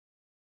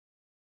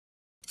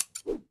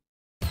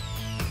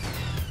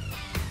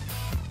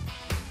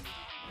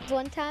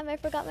One time I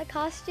forgot my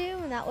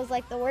costume, and that was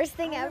like the worst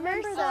thing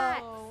ever.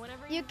 So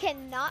you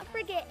cannot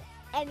forget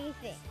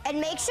anything. And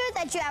make sure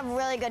that you have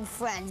really good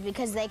friends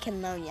because they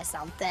can loan you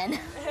something.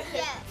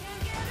 Yeah.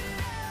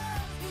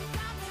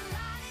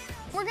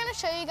 We're gonna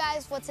show you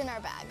guys what's in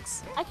our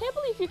bags. I can't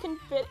believe you can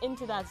fit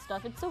into that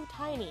stuff. It's so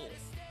tiny.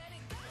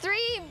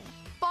 3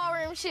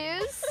 ballroom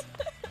shoes.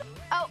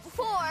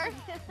 4,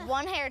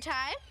 1 hair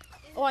tie.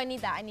 Oh, I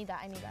need that. I need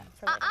that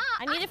for later.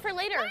 I need it for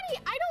later. Daddy,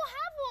 I don't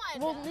have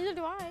one. Well, neither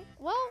do I.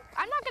 Well,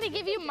 I'm not gonna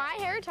give you my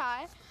hair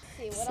tie.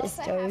 Let's see what else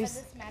I have in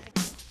this magic.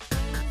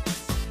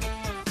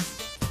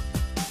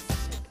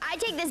 I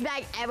take this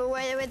bag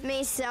everywhere with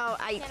me, so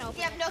You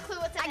have no clue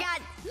what's in I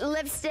got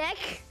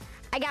lipstick,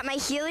 I got my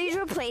Heelys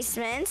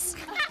replacements,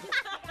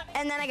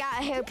 and then I got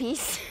a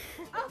hairpiece.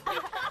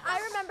 I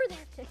remember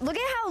that. Look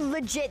at how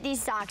legit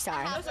these socks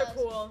are. Those are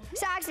cool.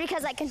 Socks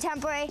because like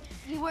contemporary.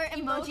 You wear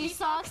emoji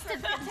socks to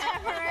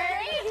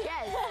contemporary?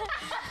 Yes.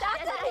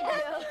 That's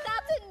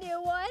a new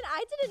one.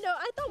 I didn't know.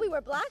 I thought we were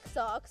black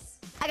socks.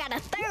 I got a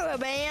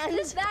TheraBand.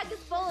 This bag is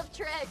full of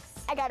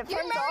tricks. I got a You're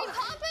pencil. Mary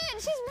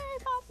Poppins. She's Mary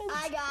Poppins.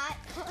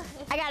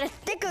 I got a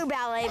thicker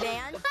ballet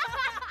band.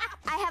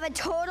 I have a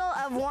total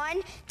of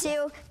 1,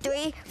 2,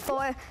 3,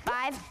 4,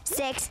 5,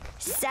 6,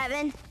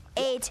 7,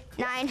 8,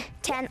 9,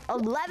 10,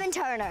 11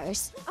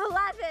 turners.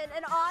 11,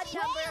 an odd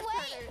number of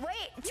turners.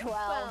 Wait,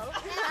 12.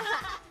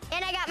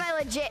 And I got my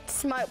legit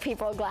smart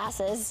people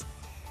glasses.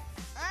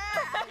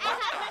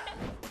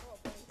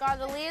 Got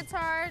a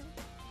leotard,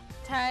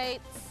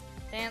 tights,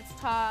 dance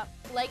top,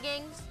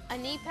 leggings, a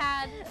knee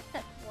pad.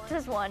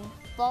 Just one.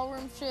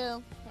 Ballroom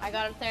shoe. I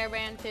got a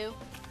TheraBand too.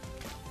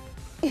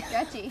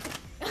 Stretchy.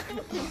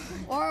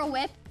 Or a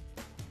whip.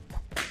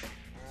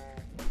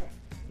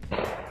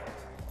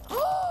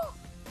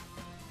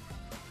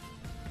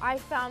 I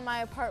found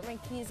my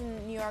apartment keys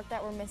in New York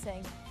that were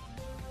missing.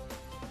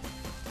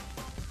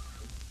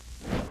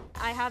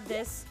 I have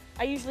this.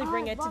 I usually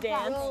bring it to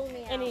dance,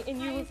 and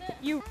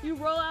you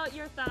roll out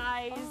your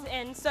thighs,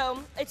 and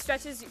so it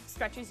stretches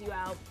you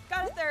out.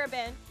 Got a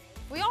TheraBand.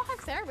 We all have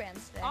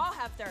TheraBands today. All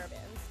have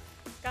TheraBands.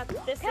 Got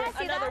this Can I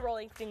see another that?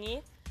 rolling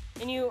thingy,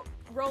 and you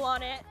roll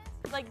on it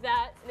like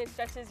that, and it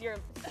stretches your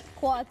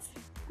Quads.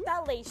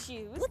 ballet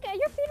shoes. Look at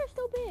your feet are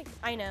so big.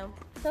 I know.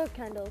 So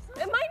Kendall's.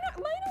 Mine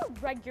are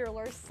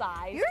regular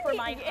size for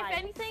my height. If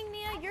anything,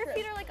 Nia, your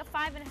feet are like a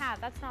 5.5.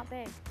 That's not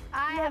big.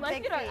 I have My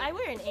big feet feet. are, I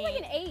wear an 8. like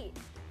an 8.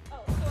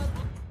 Oh, so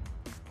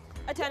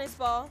a tennis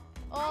ball.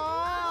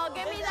 Oh,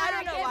 give me that. I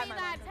don't know give why me mine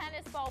that are.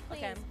 tennis ball, please.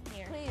 Okay,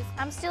 here. Please.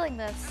 I'm stealing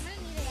this.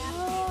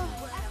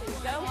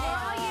 Go.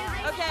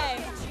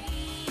 Okay.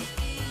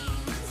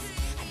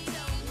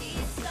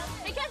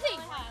 Hey, Kenzie.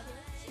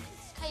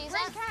 Can I use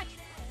it?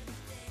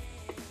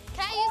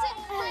 Can I use it?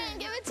 Brian,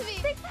 give it to me.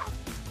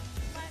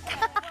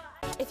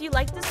 If you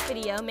liked this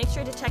video, make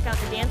sure to check out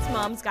the Dance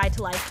Mom's Guide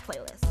to Life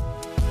playlist.